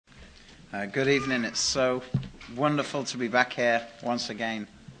Good evening. It's so wonderful to be back here once again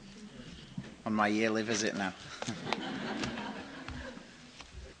on my yearly visit now.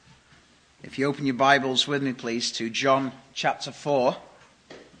 If you open your Bibles with me, please, to John chapter 4.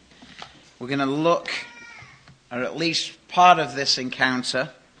 We're going to look at least part of this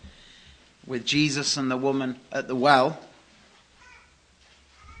encounter with Jesus and the woman at the well.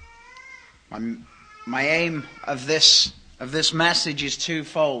 My aim of this message is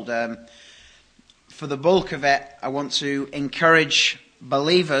twofold. For the bulk of it, I want to encourage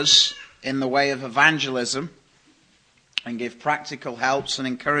believers in the way of evangelism and give practical helps and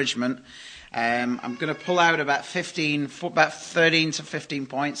encouragement. I'm going to pull out about 13 to 15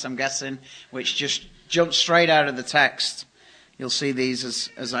 points, I'm guessing, which just jump straight out of the text. You'll see these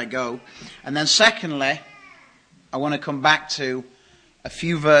as I go. And then secondly, I want to come back to a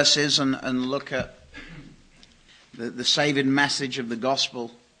few verses and look at the saving message of the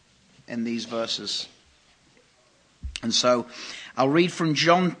gospel in these verses. And so I'll read from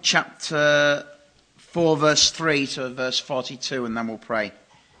John chapter 4 verse 3 to verse 42, and then we'll pray.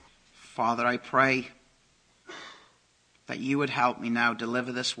 Father, I pray that you would help me now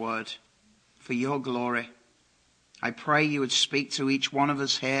deliver this word for your glory. I pray you would speak to each one of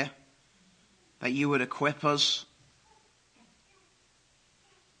us here, that you would equip us,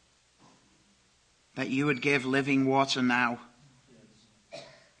 that you would give living water now.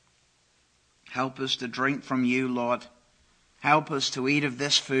 Help us to drink from you, Lord. Help us to eat of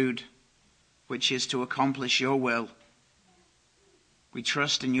this food, which is to accomplish your will. We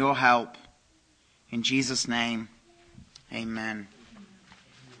trust in your help. In Jesus' name, amen.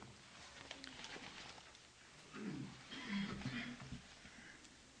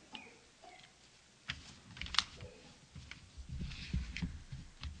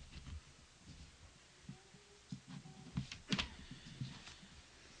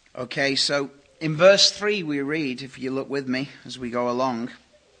 Okay, so in verse 3 we read, if you look with me as we go along,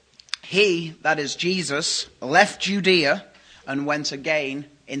 he, that is Jesus, left Judea and went again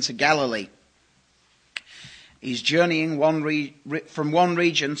into Galilee. He's journeying from one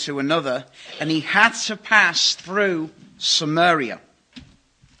region to another, and he had to pass through Samaria.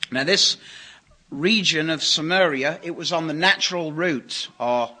 Now this region of Samaria, it was on the natural route,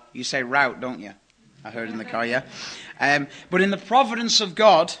 or you say route, don't you? I heard in the car, yeah. But in the providence of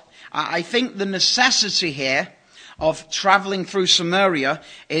God, I think the necessity here of traveling through Samaria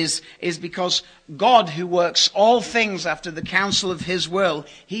is because God, who works all things after the counsel of his will,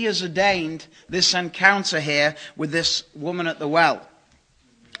 he has ordained this encounter here with this woman at the well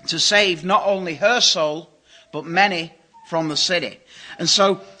to save not only her soul, but many from the city. And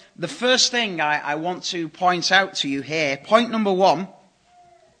so the first thing I want to point out to you here, point number 1,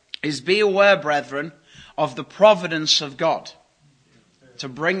 is be aware, brethren, of the providence of God to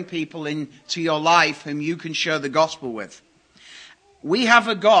bring people into your life whom you can share the gospel with. We have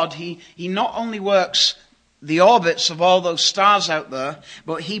a God, he not only works the orbits of all those stars out there,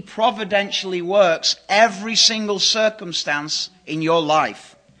 but he providentially works every single circumstance in your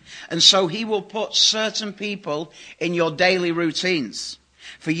life. And so he will put certain people in your daily routines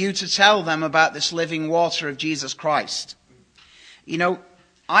for you to tell them about this living water of Jesus Christ. You know,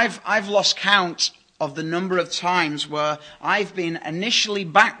 I've lost count of the number of times where I've been initially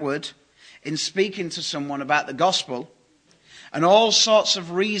backward in speaking to someone about the gospel, and all sorts of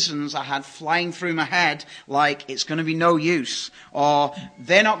reasons I had flying through my head, like it's going to be no use, or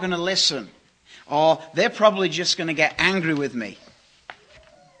they're not going to listen, or they're probably just going to get angry with me.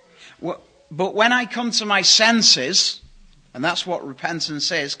 But when I come to my senses, and that's what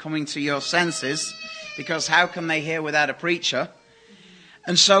repentance is, coming to your senses, because how can they hear without a preacher?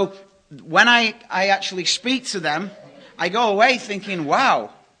 And so when I actually speak to them, I go away thinking,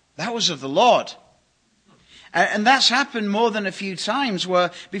 wow, that was of the Lord. And that's happened more than a few times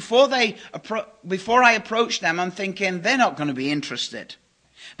where before I approach them, I'm thinking they're not going to be interested.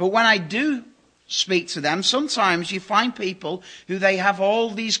 But when I do speak to them, sometimes you find people who they have all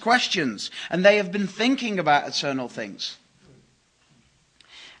these questions and they have been thinking about eternal things.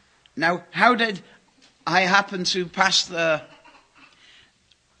 Now, how did I happen to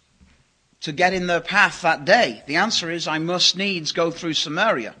get in their path that day? The answer is I must needs go through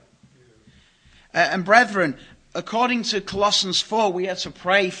Samaria. And brethren, according to Colossians 4, we are to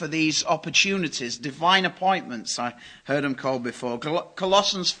pray for these opportunities, divine appointments, I heard them called before.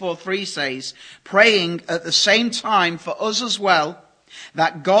 Colossians 4:3 says, praying at the same time for us as well,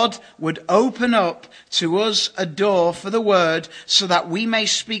 that God would open up to us a door for the word so that we may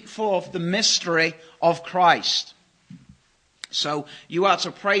speak forth the mystery of Christ. So you are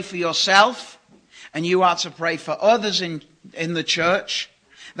to pray for yourself, and you are to pray for others in the church,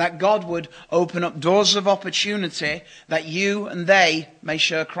 that God would open up doors of opportunity that you and they may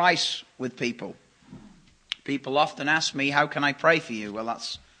share Christ with people. People often ask me, how can I pray for you? Well,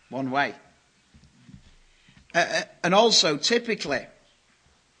 that's one way. And also, typically,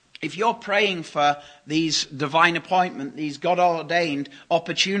 if you're praying for these divine appointment, these God-ordained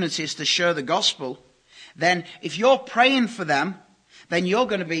opportunities to share the gospel, then if you're praying for them, then you're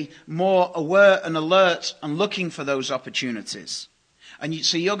going to be more aware and alert and looking for those opportunities. And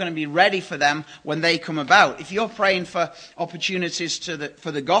so you're going to be ready for them when they come about. If you're praying for opportunities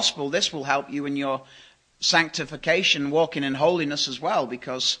for the gospel, this will help you in your sanctification, walking in holiness as well.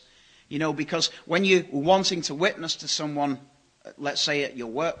 Because when you're wanting to witness to someone, let's say at your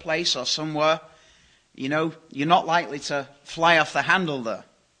workplace or somewhere, you're not likely to fly off the handle there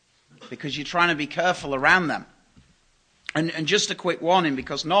because you're trying to be careful around them. And just a quick warning,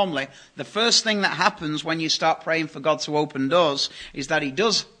 because normally the first thing that happens when you start praying for God to open doors is that he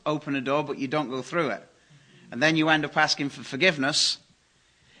does open a door, but you don't go through it. And then you end up asking for forgiveness.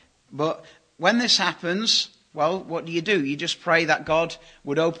 But when this happens, well, what do? You just pray that God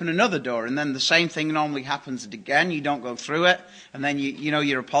would open another door. And then the same thing normally happens again. You don't go through it. And then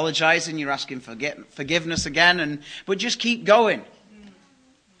you're apologizing, you're asking for forgiveness again. But just keep going.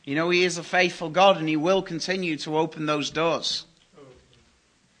 He is a faithful God and he will continue to open those doors.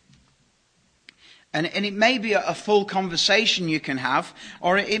 And it may be a full conversation you can have,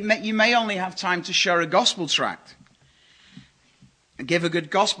 or you may only have time to share a gospel tract. Give a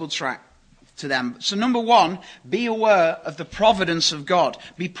good gospel tract to them. So number one, be aware of the providence of God.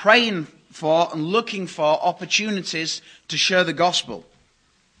 Be praying for and looking for opportunities to share the gospel.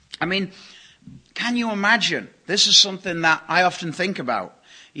 I mean, can you imagine? This is something that I often think about.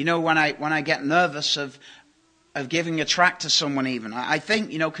 When I get nervous of giving a tract to someone even, I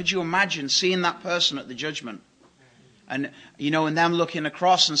think, could you imagine seeing that person at the judgment? And, and them looking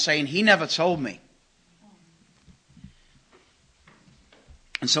across and saying, he never told me.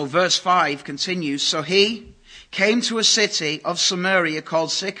 And so verse 5 continues, so he came to a city of Samaria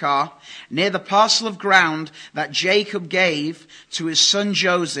called Sychar, near the parcel of ground that Jacob gave to his son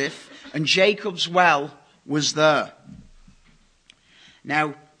Joseph, and Jacob's well was there.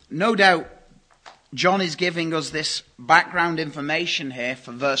 Now, no doubt, John is giving us this background information here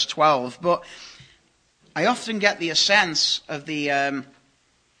for verse 12, but I often get the sense of the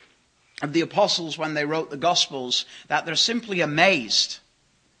apostles when they wrote the Gospels that they're simply amazed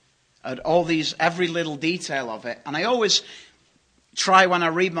at every little detail of it. And I always try when I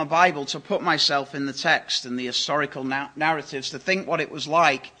read my Bible to put myself in the text and the historical narratives to think what it was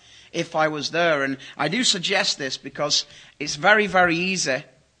like if I was there. And I do suggest this because it's very, very easy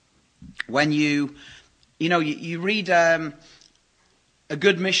when you read a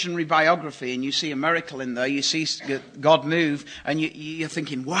good missionary biography and you see a miracle in there, you see God move, and you're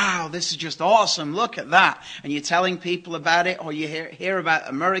thinking, wow, this is just awesome, look at that. And you're telling people about it, or you hear about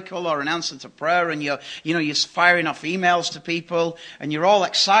a miracle or an answer to prayer, and you're firing off emails to people, and you're all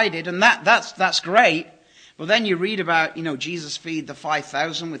excited, and that's great. But then you read about, Jesus feed the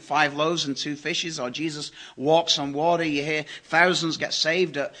 5,000 with 5 loaves and 2 fishes, or Jesus walks on water. You hear thousands get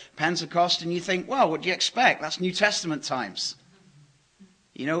saved at Pentecost, and you think, well, what do you expect? That's New Testament times.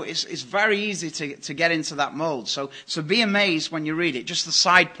 It's very easy to get into that mold. So be amazed when you read it. Just the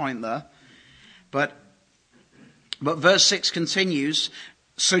side point there. But verse 6 continues,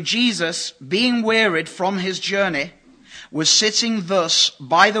 so Jesus, being wearied from his journey, was sitting thus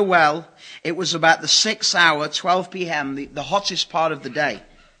by the well. It was about the 6th hour, 12 p.m., the hottest part of the day.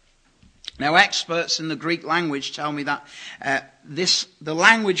 Now, experts in the Greek language tell me that the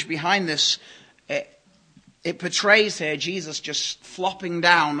language behind this, it portrays here Jesus just flopping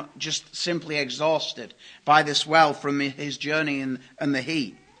down, just simply exhausted by this well from his journey and the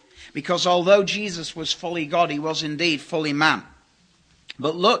heat. Because although Jesus was fully God, he was indeed fully man.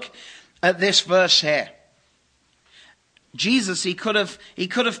 But look at this verse here. Jesus, he could have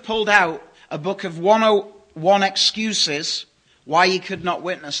pulled out a book of 101 excuses why he could not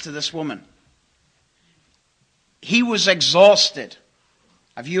witness to this woman. He was exhausted.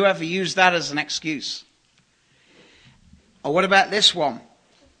 Have you ever used that as an excuse? Or what about this one?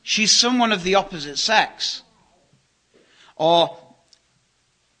 She's someone of the opposite sex. Or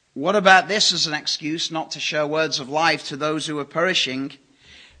what about this as an excuse not to share words of life to those who are perishing?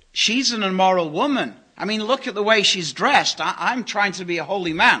 She's an immoral woman. I mean, look at the way she's dressed. I'm trying to be a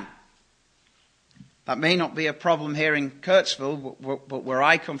holy man. That may not be a problem here in Kirksville, but where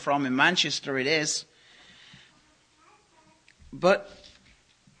I come from in Manchester it is.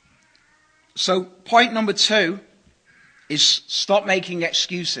 So point number 2 is stop making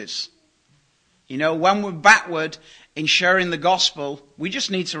excuses. When we're backward in sharing the gospel, we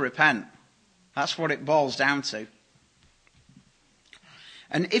just need to repent. That's what it boils down to.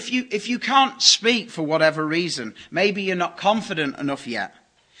 And if you can't speak for whatever reason, maybe you're not confident enough yet,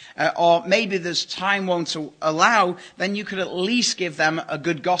 or maybe there's time won't allow, then you could at least give them a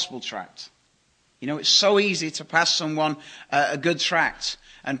good gospel tract. You know, it's so easy to pass someone a good tract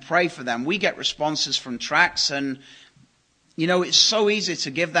and pray for them. We get responses from tracts, and you know, it's so easy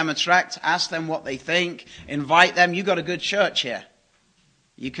to give them a tract, ask them what they think, invite them. You've got a good church here.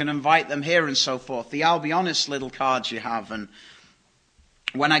 You can invite them here and so forth. The I'll be honest little cards you have, and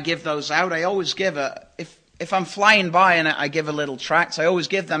when I give those out, I always give if I'm flying by and I give a little tract, I always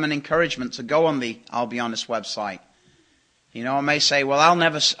give them an encouragement to go on the I'll Be Honest website. You know, I may say, well,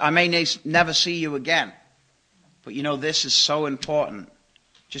 I may never see you again. But you know, this is so important.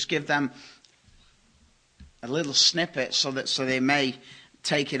 Just give them a little snippet so they may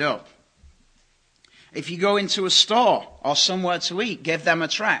take it up. If you go into a store or somewhere to eat, give them a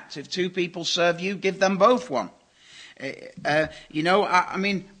tract. If two people serve you, give them both one. You know,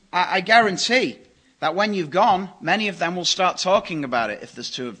 I guarantee that when you've gone, many of them will start talking about it if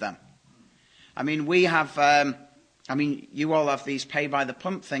there's two of them. I mean, we have, you all have these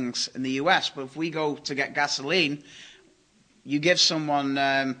pay-by-the-pump things in the US, but if we go to get gasoline, you give someone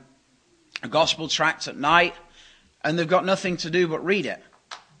a gospel tract at night, and they've got nothing to do but read it.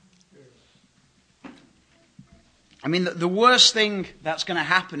 I mean, the worst thing that's going to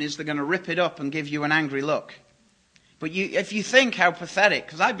happen is they're going to rip it up and give you an angry look. But if you think how pathetic,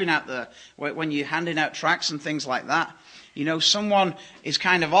 because I've been out there when you're handing out tracts and things like that, you know, someone is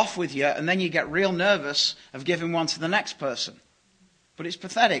kind of off with you, and then you get real nervous of giving one to the next person. But it's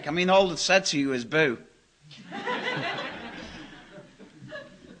pathetic. I mean, all that's said to you is boo.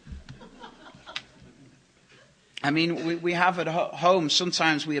 I mean, we have at home,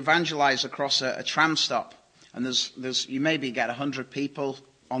 sometimes we evangelize across a tram stop. And there's you maybe get 100 people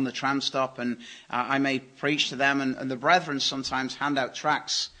on the tram stop, and I may preach to them, and the brethren sometimes hand out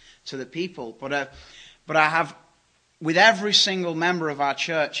tracts to the people. But I have, with every single member of our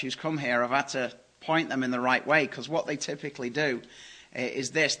church who's come here, I've had to point them in the right way, because what they typically do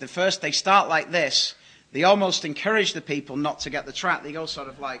is this. The first, they start like this. They almost encourage the people not to get the tract. They go sort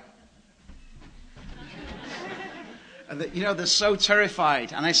of like, and you know, they're so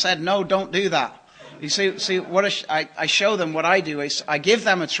terrified. And I said, no, don't do that. You see what I show them. What I do is I give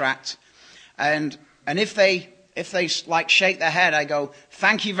them a tract, and if they like shake their head, I go,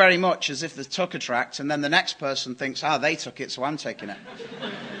 thank you very much, as if they took a tract, and then the next person thinks, they took it, so I'm taking it.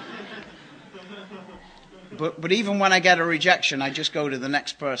 But even when I get a rejection, I just go to the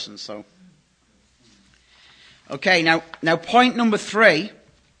next person. So okay, now point number 3: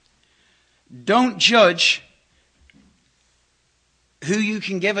 don't judge who you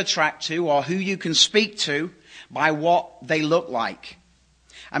can give a tract to or who you can speak to by what they look like.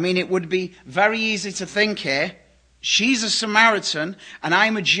 I mean, it would be very easy to think here, she's a Samaritan and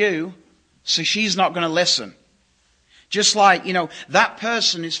I'm a Jew, so she's not going to listen. Just like, you know, that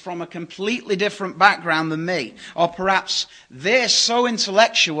person is from a completely different background than me. Or perhaps they're so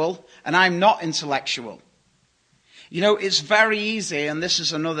intellectual and I'm not intellectual. You know, it's very easy, and this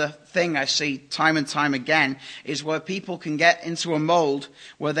is another thing I see time and time again, is where people can get into a mold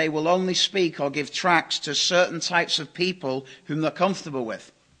where they will only speak or give tracts to certain types of people whom they're comfortable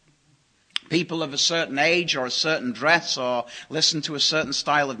with. People of a certain age or a certain dress or listen to a certain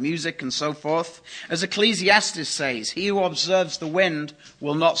style of music and so forth. As Ecclesiastes says, he who observes the wind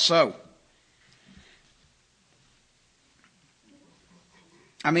will not sow.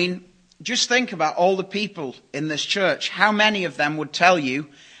 I mean, just think about all the people in this church. How many of them would tell you,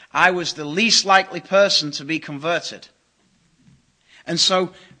 I was the least likely person to be converted? And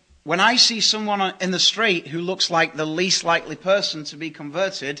so, when I see someone in the street who looks like the least likely person to be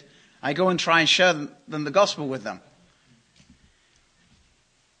converted, I go and try and share them the gospel with them.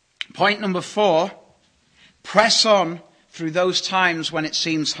 Point number 4, press on through those times when it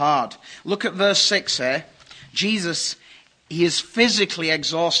seems hard. Look at verse 6 here. Jesus, he is physically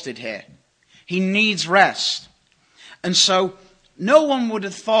exhausted here. He needs rest. And so no one would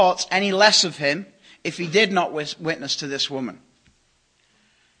have thought any less of him if he did not witness to this woman.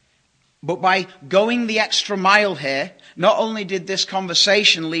 But by going the extra mile here, not only did this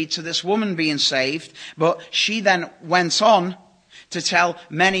conversation lead to this woman being saved, but she then went on to tell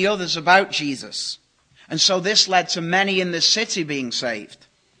many others about Jesus. And so this led to many in this city being saved.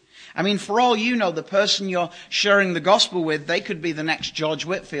 I mean, for all you know, the person you're sharing the gospel with, they could be the next George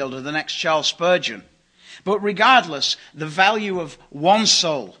Whitefield or the next Charles Spurgeon. But regardless, the value of one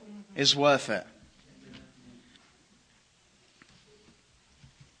soul is worth it.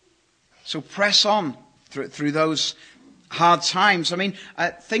 So press on through those hard times. I mean,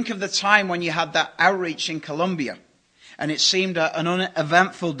 think of the time when you had that outreach in Colombia, and it seemed an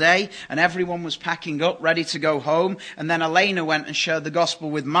uneventful day, and everyone was packing up, ready to go home. And then Elena went and shared the gospel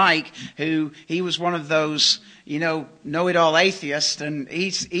with Mike, he was one of those, know-it-all atheists, and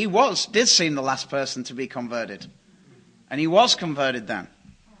he did seem the last person to be converted. And he was converted then.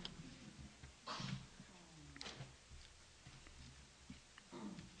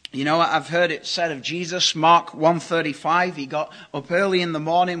 I've heard it said of Jesus, Mark 1:35, he got up early in the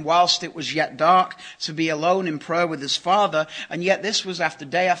morning whilst it was yet dark to be alone in prayer with his Father. And yet this was after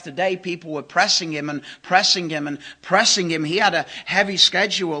day, people were pressing him and pressing him and pressing him. He had a heavy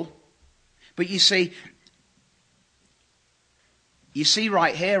schedule. But you see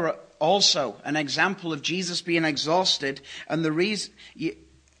right here also an example of Jesus being exhausted. And the reason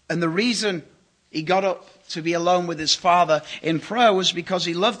he got up to be alone with his Father in prayer was because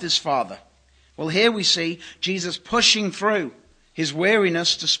he loved his Father. Well, here we see Jesus pushing through his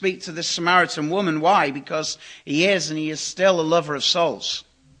weariness to speak to this Samaritan woman. Why? Because he is still a lover of souls.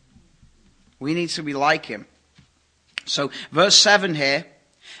 We need to be like him. So, verse 7 here,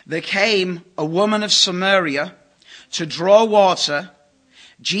 there came a woman of Samaria to draw water.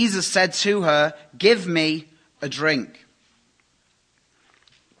 Jesus said to her, "Give me a drink."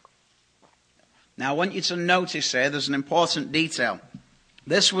 Now, I want you to notice here, there's an important detail.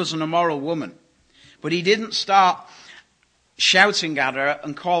 This was an immoral woman. But he didn't start shouting at her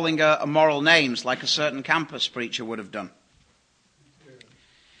and calling her immoral names like a certain campus preacher would have done.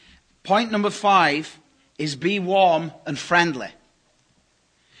 Point number 5 is be warm and friendly.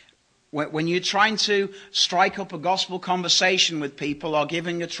 When you're trying to strike up a gospel conversation with people or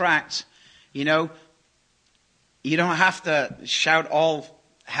giving a tract, you don't have to shout all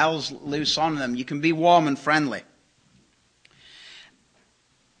hell's loose on them. You can be warm and friendly.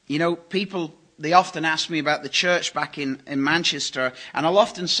 People, they often ask me about the church back in Manchester, and I'll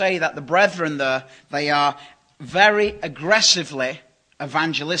often say that the brethren there, they are very aggressively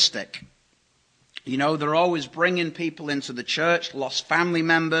evangelistic. They're always bringing people into the church, lost family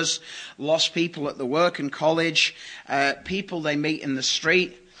members, lost people at the work and college, people they meet in the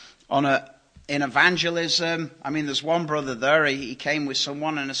street in evangelism. I mean, there's one brother there, he came with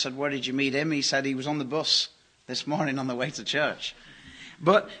someone, and I said, "Where did you meet him?" He said he was on the bus this morning on the way to church.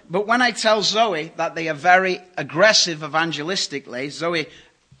 But when I tell Zoe that they are very aggressive evangelistically,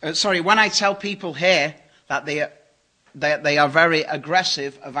 when I tell people here that they are very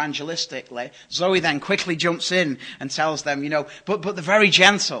aggressive evangelistically, Zoe then quickly jumps in and tells them, but they're very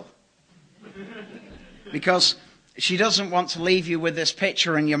gentle. Because she doesn't want to leave you with this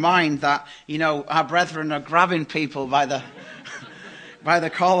picture in your mind that, our brethren are grabbing people by the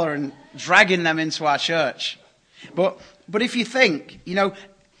collar and dragging them into our church. But if you think,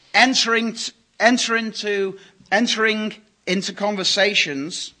 entering into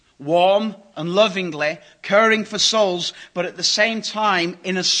conversations warm and lovingly, caring for souls, but at the same time,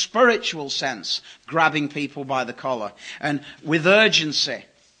 in a spiritual sense, grabbing people by the collar and with urgency,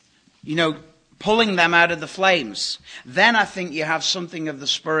 pulling them out of the flames, then I think you have something of the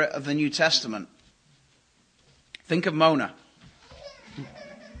spirit of the New Testament. Think of Mona.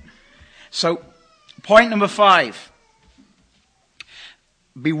 So, point number 5.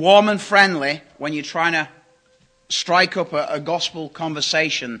 Be warm and friendly when you're trying to strike up a gospel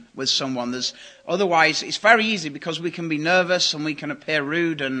conversation with someone. Otherwise, it's very easy because we can be nervous and we can appear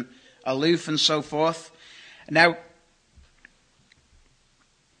rude and aloof and so forth. Now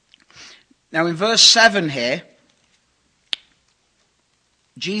in verse 7 here,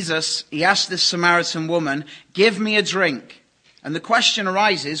 Jesus, he asked this Samaritan woman, "Give me a drink." And the question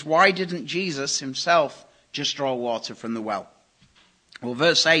arises, why didn't Jesus himself just draw water from the well? Well,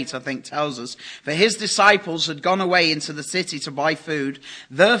 verse 8, I think, tells us, "For his disciples had gone away into the city to buy food.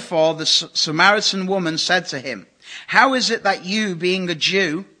 Therefore the Samaritan woman said to him, 'How is it that you, being a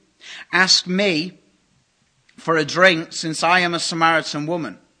Jew, ask me for a drink, since I am a Samaritan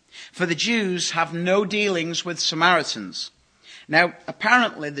woman?' For the Jews have no dealings with Samaritans." Now,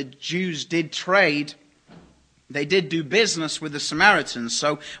 apparently the Jews did trade. They did do business with the Samaritans.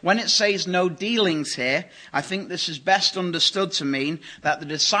 So when it says no dealings here, I think this is best understood to mean that the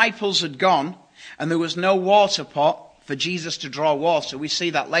disciples had gone and there was no water pot for Jesus to draw water. We see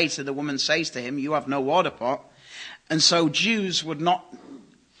that later. The woman says to him, "You have no water pot." And so Jews would not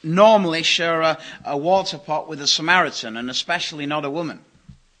normally share a water pot with a Samaritan, and especially not a woman.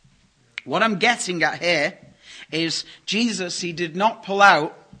 What I'm getting at here is Jesus, he did not pull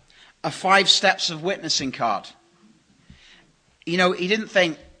out a 5 steps of witnessing card. He didn't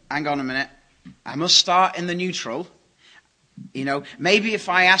think, hang on a minute, I must start in the neutral. Maybe if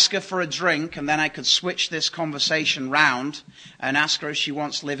I ask her for a drink and then I could switch this conversation round and ask her if she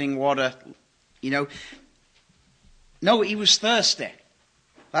wants living water, No, he was thirsty.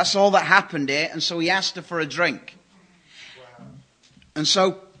 That's all that happened here. And so he asked her for a drink. Wow. And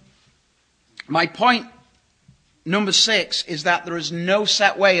so my point number 6 is that there is no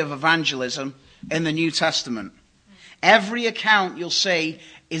set way of evangelism in the New Testament. Every account you'll see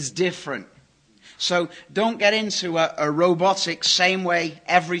is different. So don't get into a robotic, same way,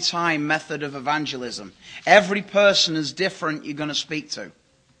 every time method of evangelism. Every person is different you're going to speak to.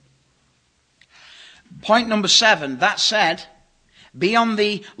 Point number 7, that said, be on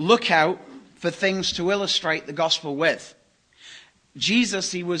the lookout for things to illustrate the gospel with.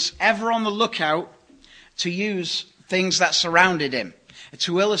 Jesus, he was ever on the lookout to use things that surrounded him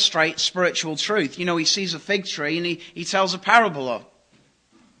to illustrate spiritual truth. He sees a fig tree and he tells a parable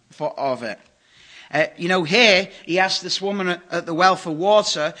of it. Here he asks this woman at the well for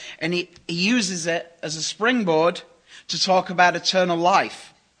water, and he uses it as a springboard to talk about eternal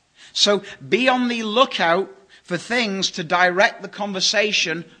life. So be on the lookout for things to direct the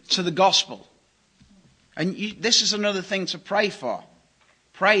conversation to the gospel. And this is another thing to pray for.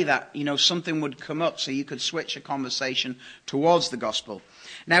 Pray that, something would come up so you could switch a conversation towards the gospel.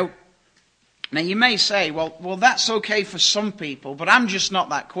 Now you may say, well, that's okay for some people, but I'm just not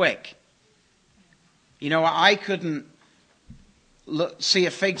that quick. I couldn't see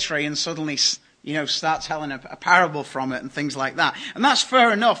a fig tree and suddenly, start telling a parable from it and things like that. And that's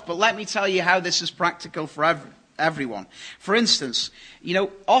fair enough, but let me tell you how this is practical for everyone. For instance,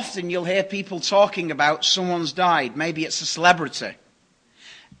 often you'll hear people talking about someone's died. Maybe it's a celebrity.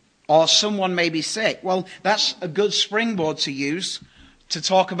 Or someone may be sick. Well, that's a good springboard to use to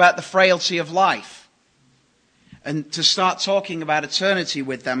talk about the frailty of life. And to start talking about eternity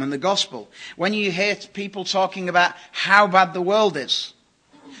with them and the gospel. When you hear people talking about how bad the world is,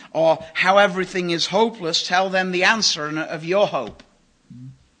 or how everything is hopeless, tell them the answer of your hope.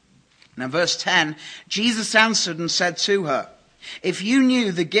 Now verse 10, Jesus answered and said to her, if you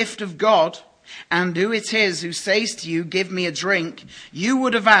knew the gift of God, and who it is who says to you, give me a drink, you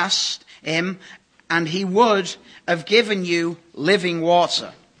would have asked him, and he would have given you living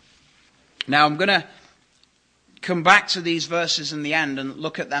water. Now I'm going to come back to these verses in the end and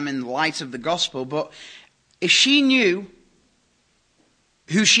look at them in light of the gospel. But if she knew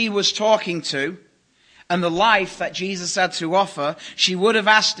who she was talking to and the life that Jesus had to offer, she would have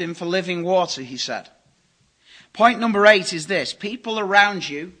asked him for living water, he said. Point number 8 is this. People around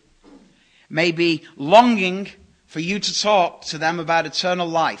you may be longing for you to talk to them about eternal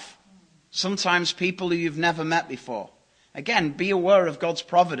life. Sometimes people who you've never met before. Again, be aware of God's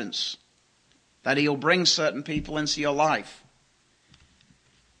providence, that he'll bring certain people into your life.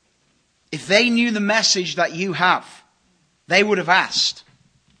 If they knew the message that you have, they would have asked.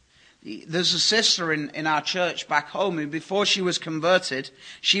 There's a sister in our church back home who, before she was converted,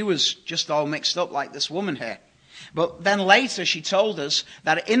 she was just all mixed up like this woman here. But then later she told us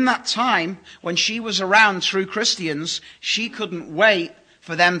that in that time, when she was around true Christians, she couldn't wait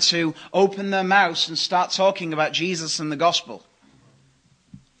for them to open their mouths and start talking about Jesus and the gospel.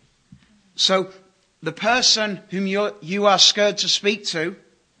 So the person whom you are scared to speak to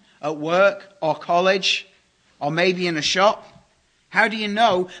at work or college or maybe in a shop, how do you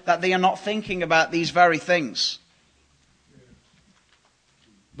know that they are not thinking about these very things?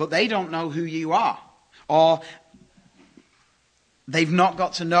 But they don't know who you are, or they've not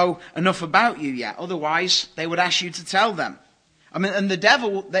got to know enough about you yet. Otherwise, they would ask you to tell them. And the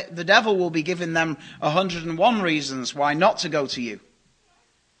devil will be giving them 101 reasons why not to go to you.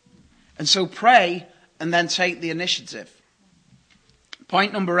 And so pray and then take the initiative.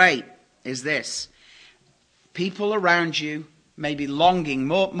 Point number 8 is this. People around you may be longing,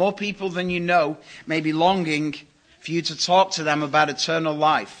 more people than you know, may be longing for you to talk to them about eternal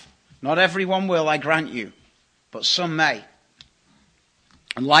life. Not everyone will, I grant you, but some may.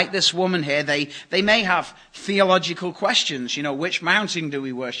 And like this woman here, they may have theological questions. Which mountain do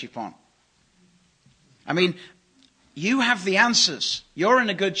we worship on? You have the answers. You're in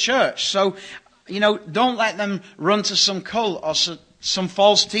a good church. So, don't let them run to some cult or some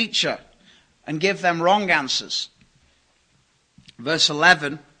false teacher and give them wrong answers. Verse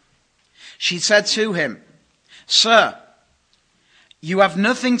 11, she said to him, Sir, you have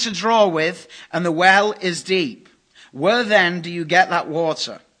nothing to draw with, and the well is deep. Where then do you get that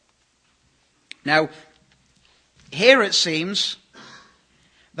water? Now, here it seems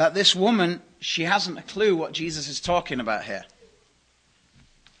that this woman, she hasn't a clue what Jesus is talking about here.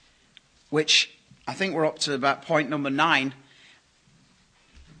 Which, I think we're up to about point number 9.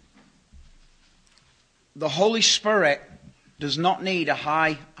 The Holy Spirit does not need a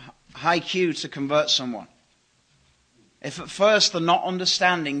high IQ to convert someone. If at first they're not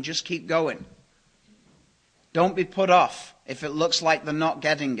understanding, just keep going. Don't be put off if it looks like they're not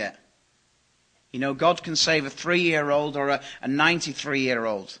getting it. You know, God can save a 3-year-old or a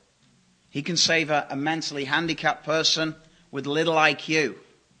 93-year-old. He can save a mentally handicapped person with little IQ.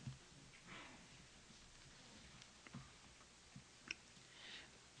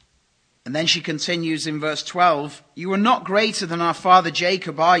 And then she continues in verse 12, "You are not greater than our father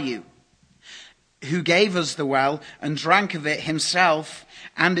Jacob, are you? Who gave us the well and drank of it himself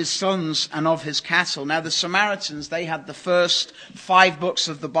and his sons and of his cattle." Now the Samaritans, they had the first 5 books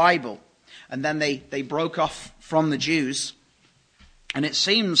of the Bible. And then they broke off from the Jews. And it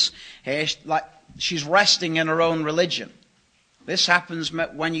seems here like she's resting in her own religion. This happens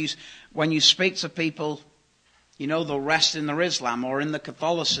when you speak to people, you know, they'll rest in their Islam or in the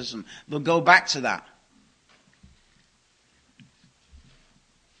Catholicism. They'll go back to that.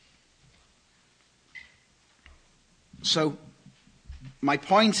 So my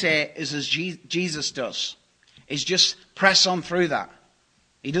point here is, as Jesus does, is just press on through that.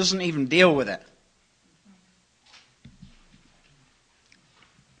 He doesn't even deal with it.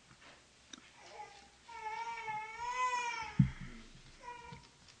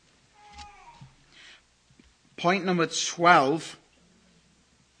 Point number 12.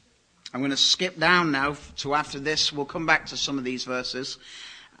 I'm going to skip down now to after this. We'll come back to some of these verses.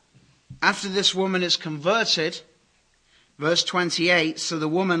 After this woman is converted, verse 28, "So the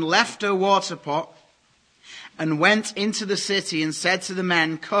woman left her water pot and went into the city and said to the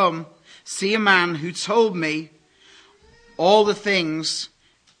men, 'Come, see a man who told me all the things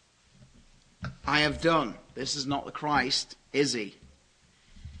I have done.'" This is not the Christ, is he?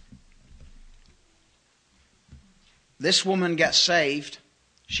 This woman gets saved.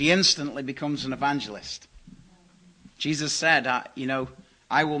 She instantly becomes an evangelist. Jesus said,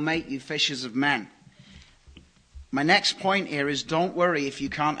 I will make you fishers of men. My next point here is, don't worry if you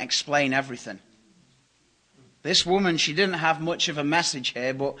can't explain everything. This woman, she didn't have much of a message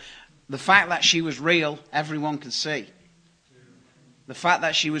here, but the fact that she was real, everyone could see. The fact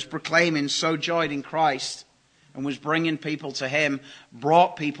that she was proclaiming, so joyed in Christ, and was bringing people to him,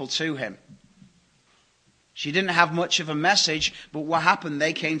 brought people to him. She didn't have much of a message, but what happened?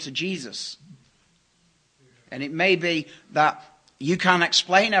 They came to Jesus. And it may be that you can't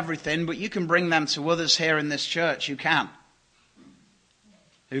explain everything, but you can bring them to others here in this church who can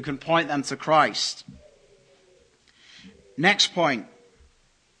point them to Christ. Next point.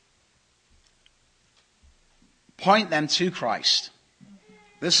 Point them to Christ.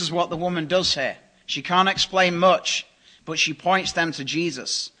 This is what the woman does here. She can't explain much, but she points them to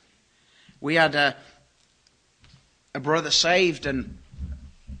Jesus. We had a brother saved, and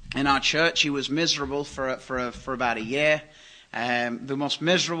in our church he was miserable for about a year. The most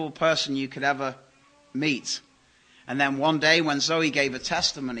miserable person you could ever meet. And then one day when Zoe gave a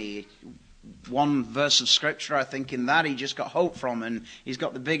testimony, one verse of scripture, I think in that he just got hope from, and he's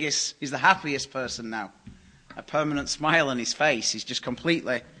the happiest person now. A permanent smile on his face. He's just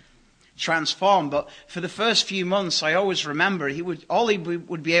completely transformed. But for the first few months, I always remember all he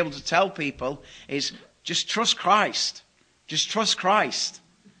would be able to tell people is, just trust Christ. Just trust Christ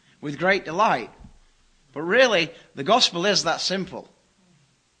with great delight. But really, the gospel is that simple.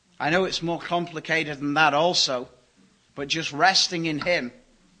 I know it's more complicated than that also, but just resting in him.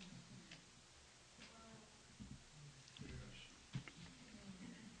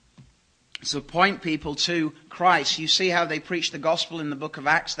 So point people to Christ. You see how they preach the gospel in the book of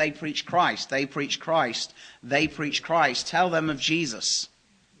Acts? They preach Christ. They preach Christ. They preach Christ. Tell them of Jesus.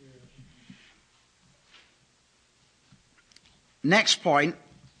 Next point,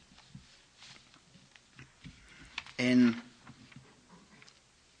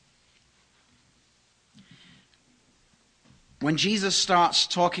 when Jesus starts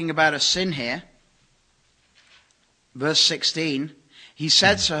talking about a sin here, verse 16, he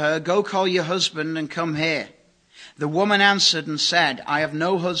said to her, "Go call your husband and come here." The woman answered and said, "I have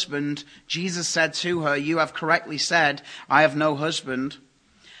no husband." Jesus said to her, "You have correctly said, I have no husband.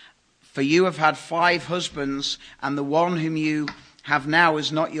 For you have had 5 husbands, and the one whom you have now is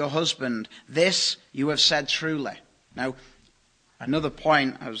not your husband. This you have said truly." Now, another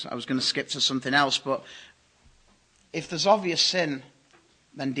point, I was going to skip to something else, but if there's obvious sin,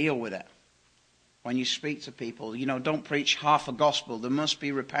 then deal with it. When you speak to people, don't preach half a gospel. There must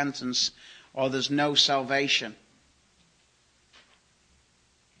be repentance, or there's no salvation.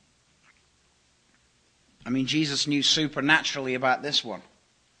 I mean, Jesus knew supernaturally about this one.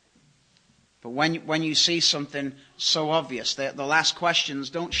 But when you see something so obvious, the last questions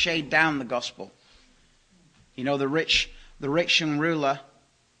don't shade down the gospel. The rich the rich young ruler,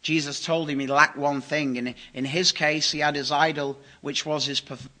 Jesus told him he lacked one thing. And in his case, he had his idol, which was his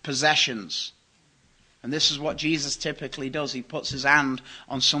possessions. And this is what Jesus typically does. He puts his hand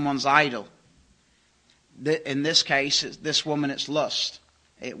on someone's idol. In this case, this woman, it's lust.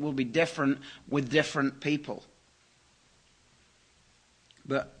 It will be different with different people.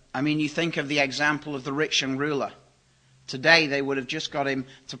 But, I mean, you think of the example of the rich young ruler. Today, they would have just got him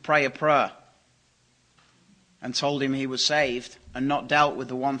to pray a prayer and told him he was saved and not dealt with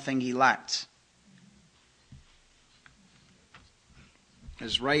the one thing he lacked.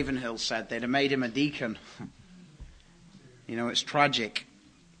 As Ravenhill said, they'd have made him a deacon. You know, it's tragic.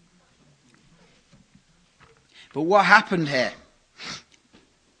 But what happened here?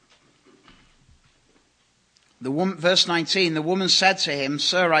 Verse 19, the woman said to him,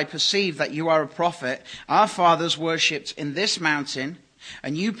 "Sir, I perceive that you are a prophet. Our fathers worshipped in this mountain,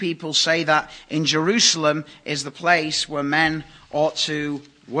 and you people say that in Jerusalem is the place where men ought to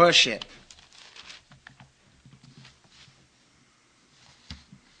worship."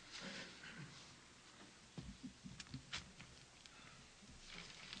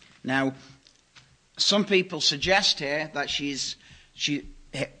 Now, some people suggest here that she's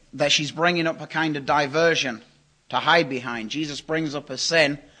bringing up a kind of diversion to hide behind. Jesus brings up a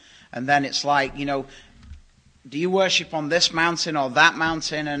sin, and then it's like, you know, do you worship on this mountain or that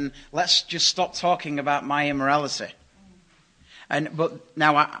mountain? And let's just stop talking about my immorality. But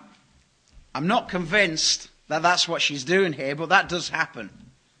now I'm not convinced that that's what she's doing here, but that does happen.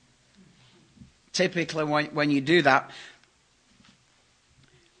 Typically, when you do that,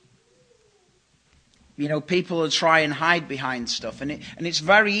 you know, people will try and hide behind stuff, and it's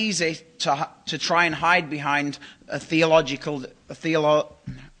very easy to try and hide behind a theological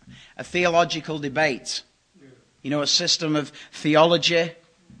debate. You know, a system of theology.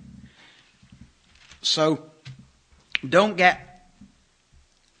 So what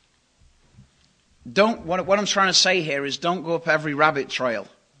I'm trying to say here is don't go up every rabbit trail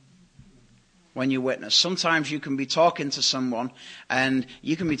when you witness. Sometimes you can be talking to someone, and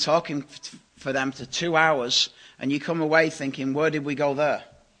you can be talking for them to 2 hours, and you come away thinking, where did we go there?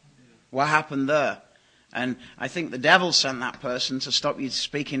 What happened there? And I think the devil sent that person to stop you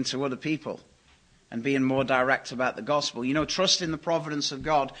speaking to other people and being more direct about the gospel. You know, trust in the providence of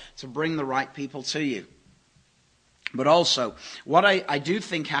God to bring the right people to you. But also, what I do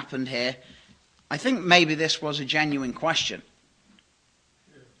think happened here, I think maybe this was a genuine question.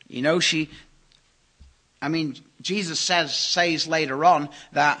 You know, Jesus says later on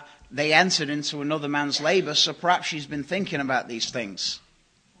that they entered into another man's labor, so perhaps she's been thinking about these things.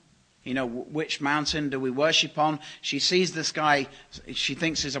 You know, which mountain do we worship on? She sees this guy she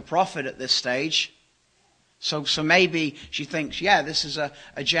thinks is a prophet at this stage. So maybe she thinks, yeah, this is a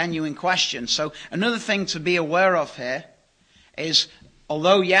genuine question. So another thing to be aware of here is,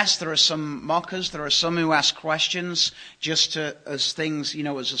 although, yes, there are some mockers, there are some who ask questions just as things, you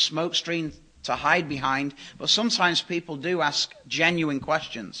know, as a smoke screen to hide behind, but sometimes people do ask genuine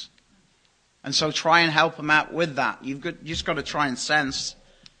questions. And so try and help them out with that. You've just got to try and sense.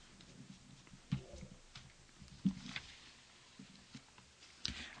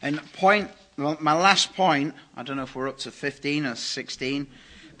 And my last point, I don't know if we're up to 15 or 16,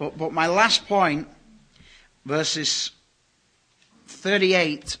 but my last point, verses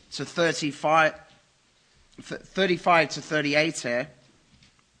 35 to 38 here,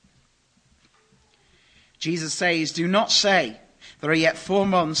 Jesus says, "Do not say, there are yet 4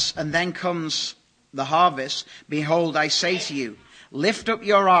 months, and then comes the harvest. Behold, I say to you, lift up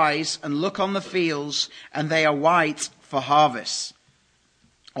your eyes and look on the fields, and they are white for harvest.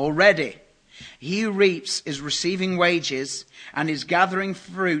 Already, he who reaps is receiving wages and is gathering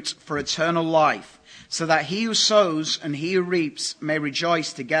fruit for eternal life, so that he who sows and he who reaps may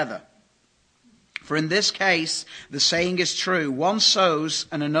rejoice together. For in this case, the saying is true, one sows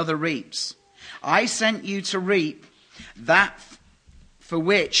and another reaps. I sent you to reap that for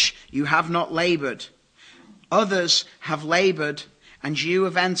which you have not labored. Others have labored, and you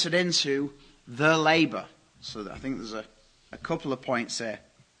have entered into the labor." So I think there's a couple of points there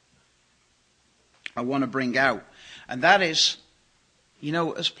I want to bring out. And that is, you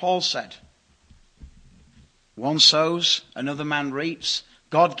know, as Paul said, one sows, another man reaps.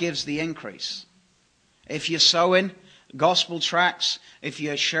 God gives the increase. If you're sowing gospel tracts, if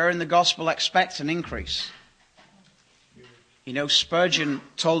you're sharing the gospel, expect an increase. You know, Spurgeon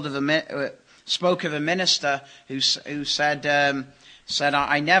spoke of a minister who said,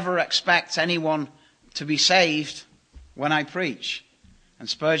 "I never expect anyone to be saved when I preach." And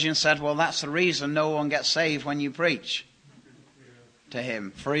Spurgeon said, "Well, that's the reason no one gets saved when you preach to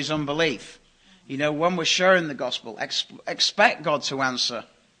him, for his unbelief." When we're sharing the gospel, expect God to answer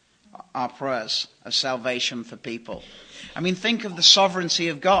our prayers of salvation for people. Think of the sovereignty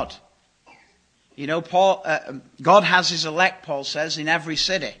of God. God has his elect, Paul says, in every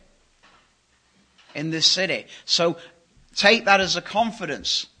city. In this city. So take that as a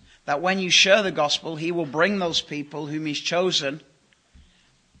confidence that when you share the gospel, he will bring those people whom he's chosen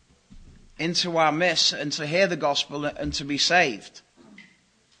into our midst and to hear the gospel and to be saved.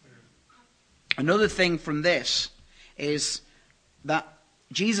 Another thing from this is that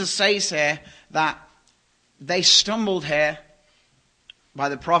Jesus says here that they stumbled here by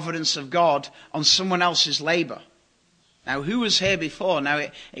the providence of God on someone else's labor. Now, who was here before? Now,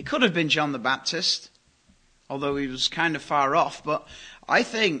 it could have been John the Baptist, although he was kind of far off. But I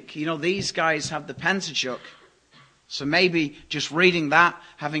think, these guys have the Pentateuch. So maybe just reading that,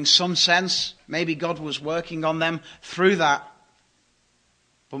 having some sense, maybe God was working on them through that.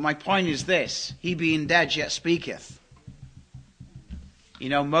 But my point is this: he being dead yet speaketh.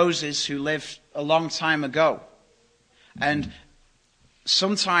 Moses, who lived a long time ago. And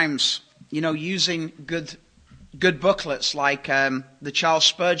sometimes, using good booklets like the Charles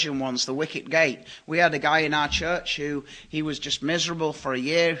Spurgeon ones, The Wicket Gate. We had a guy in our church who he was just miserable for a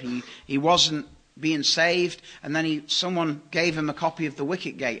year. He wasn't being saved. And then someone gave him a copy of The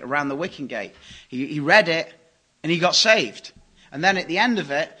Wicket Gate, Around the Wicket Gate. He read it and he got saved. And then at the end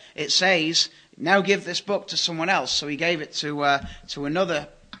of it, it says, now give this book to someone else. So he gave it to another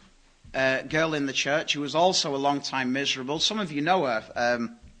girl in the church who was also a long time miserable. Some of you know her,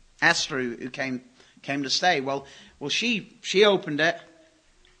 Esther, who came to stay. Well, she opened it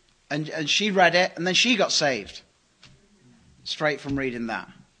and she read it and then she got saved. Straight from reading that.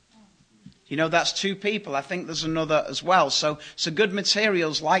 That's two people. I think there's another as well. So good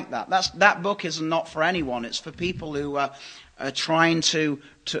materials like that. That book is not for anyone. It's for people who are trying to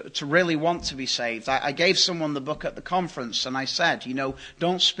really want to be saved. I gave someone the book at the conference and I said,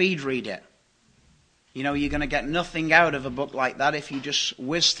 don't speed read it. You're going to get nothing out of a book like that if you just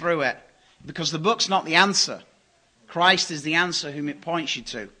whiz through it. Because the book's not the answer. Christ is the answer whom it points you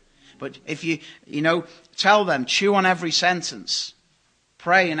to. But if you tell them, chew on every sentence.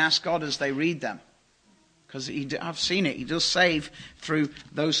 Pray and ask God as they read them. Because I've seen it. He does save through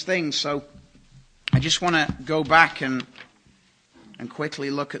those things. So I just want to go back and quickly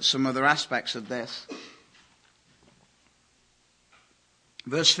look at some other aspects of this.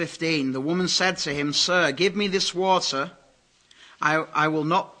 Verse 15, the woman said to him, Sir, give me this water. I will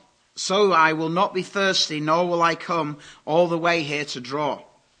not be thirsty, nor will I come all the way here to draw.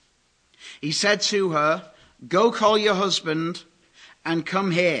 He said to her, Go call your husband and come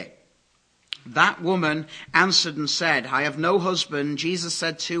here. That woman answered and said, I have no husband. Jesus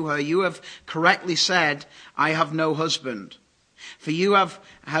said to her, You have correctly said, I have no husband. For you have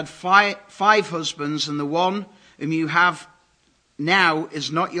had five husbands, and the one whom you have now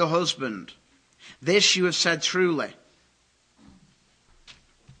is not your husband. This you have said truly.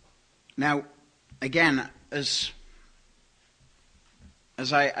 Now, again, as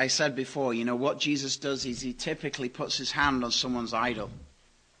I said before, what Jesus does is he typically puts his hand on someone's idol.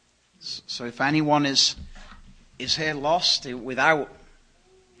 So if anyone is here lost without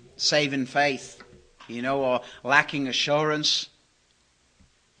saving faith, or lacking assurance,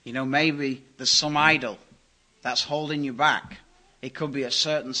 maybe there's some idol that's holding you back. It could be a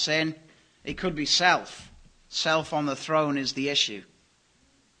certain sin. It could be self. Self on the throne is the issue.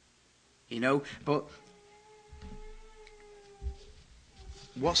 But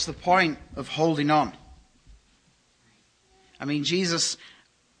what's the point of holding on? Jesus,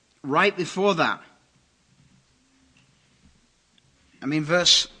 right before that,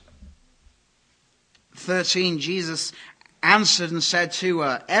 verse 13, Jesus answered and said to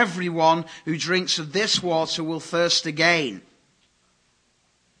her, Everyone who drinks of this water will thirst again.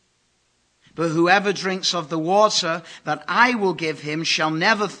 But whoever drinks of the water that I will give him shall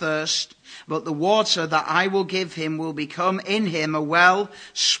never thirst, but the water that I will give him will become in him a well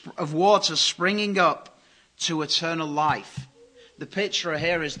of water springing up to eternal life. The picture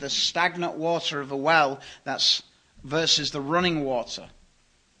here is the stagnant water of a well versus the running water,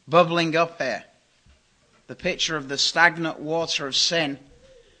 bubbling up here. The picture of the stagnant water of sin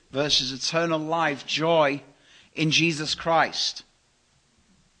versus eternal life, joy in Jesus Christ.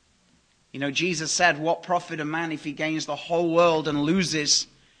 Jesus said, what profit a man if he gains the whole world and loses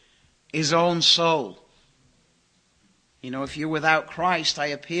his own soul? If you're without Christ, I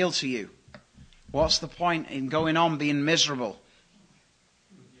appeal to you. What's the point in going on being miserable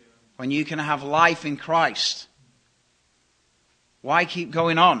when you can have life in Christ? Why keep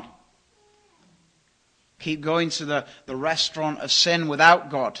going on? Keep going to the restaurant of sin without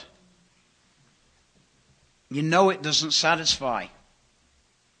God. You know it doesn't satisfy.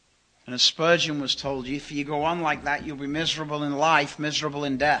 And as Spurgeon was told, if you go on like that, you'll be miserable in life, miserable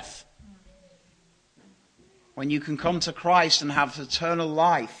in death. When you can come to Christ and have eternal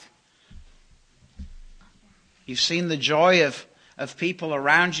life, you've seen the joy of people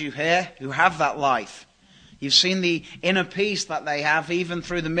around you here who have that life. You've seen the inner peace that they have even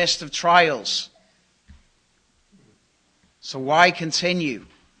through the midst of trials. So why continue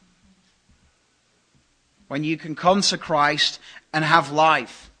when you can come to Christ and have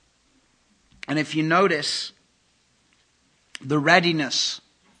life? And if you notice the readiness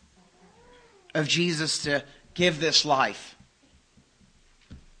of Jesus to give this life.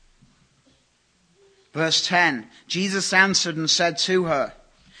 Verse 10, Jesus answered and said to her,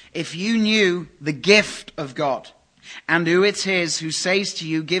 if you knew the gift of God and who it is who says to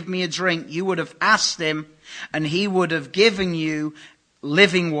you, give me a drink, you would have asked him and he would have given you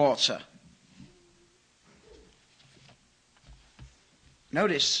living water.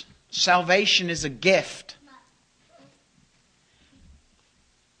 Notice, salvation is a gift.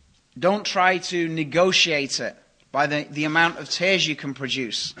 Don't try to negotiate it by the amount of tears you can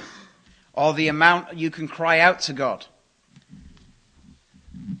produce or the amount you can cry out to God.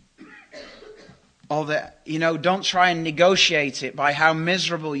 Or don't try and negotiate it by how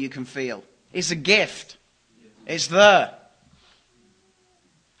miserable you can feel. It's a gift. It's there.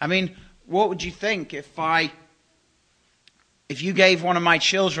 I mean, what would you think if you gave one of my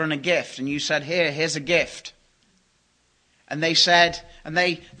children a gift and you said, here's a gift. And they said, and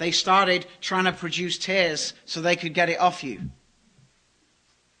they started trying to produce tears so they could get it off you.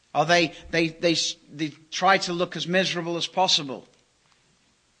 Or they tried to look as miserable as possible.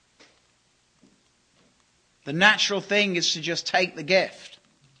 The natural thing is to just take the gift.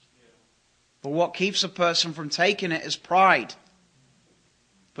 But what keeps a person from taking it is pride.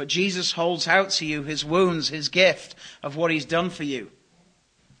 But Jesus holds out to you his wounds, his gift of what he's done for you.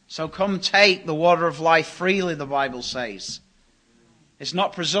 So come take the water of life freely, the Bible says. It's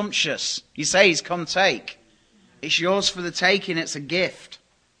not presumptuous. He says, come take. It's yours for the taking. It's a gift.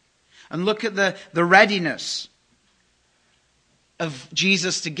 And look at the readiness of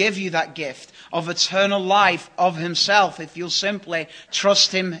Jesus to give you that gift of eternal life of himself if you'll simply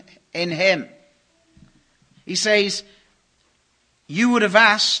trust him in him. He says, you would have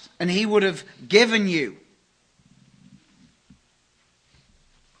asked and he would have given you.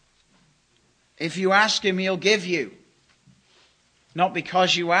 If you ask him, he'll give you. Not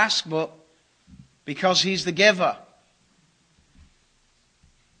because you ask, but because he's the giver.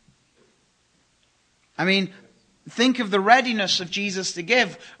 I mean, think of the readiness of Jesus to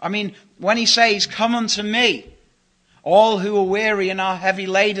give. I mean, when he says, come unto me, all who are weary and are heavy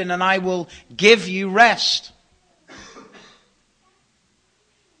laden, and I will give you rest.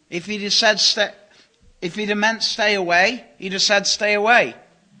 If he'd have said, if he'd have meant stay away, he'd have said stay away.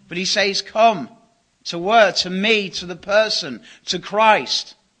 But he says, come to where? To me, to the person, to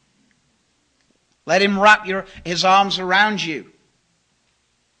Christ. Let him wrap his arms around you.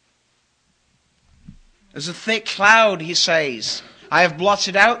 As a thick cloud, he says, I have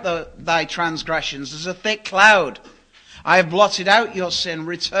blotted out thy transgressions. As a thick cloud, I have blotted out your sin.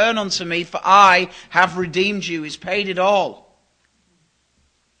 Return unto me, for I have redeemed you. He's paid it all.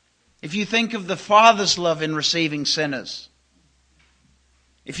 If you think of the Father's love in receiving sinners,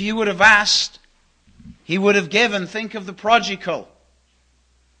 if you would have asked, he would have given. Think of the prodigal.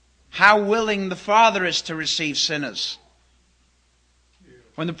 How willing the Father is to receive sinners.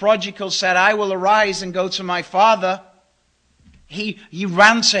 When the prodigal said, I will arise and go to my father, he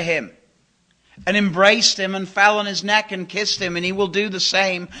ran to him and embraced him and fell on his neck and kissed him. And he will do the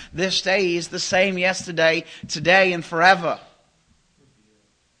same this day. He is the same yesterday, today, and forever.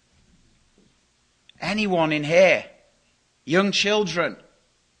 Anyone in here, young children,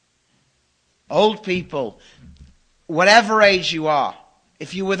 old people, whatever age you are,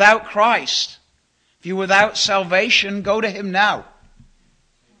 if you're without Christ, if you're without salvation, go to him now.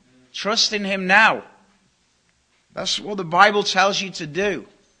 Trust in him now. That's what the Bible tells you to do.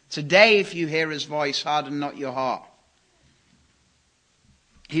 Today, if you hear his voice, harden not your heart.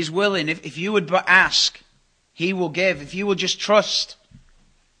 He's willing. If you would but ask, he will give. If you will just trust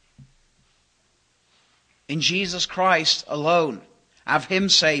in Jesus Christ alone, have him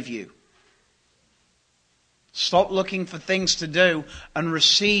save you. Stop looking for things to do and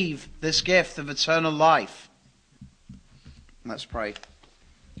receive this gift of eternal life. Let's pray.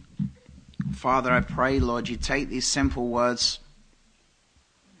 Father, I pray, Lord, you take these simple words.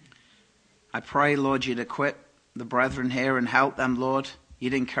 I pray, Lord, you'd equip the brethren here and help them, Lord.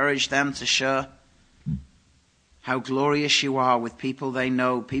 You'd encourage them to share how glorious you are with people they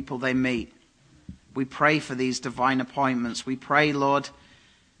know, people they meet. We pray for these divine appointments. We pray, Lord,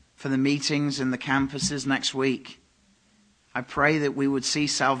 for the meetings in the campuses next week. I pray that we would see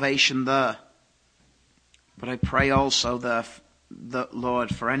salvation there. But I pray also that,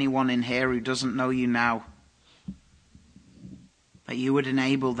 Lord, for anyone in here who doesn't know you now, that you would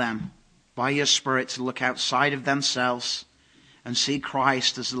enable them by your Spirit to look outside of themselves and see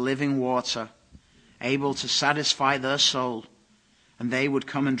Christ as the living water, able to satisfy their soul, and they would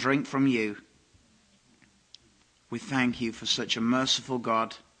come and drink from you. We thank you for such a merciful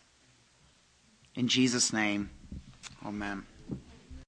God. In Jesus' name, amen.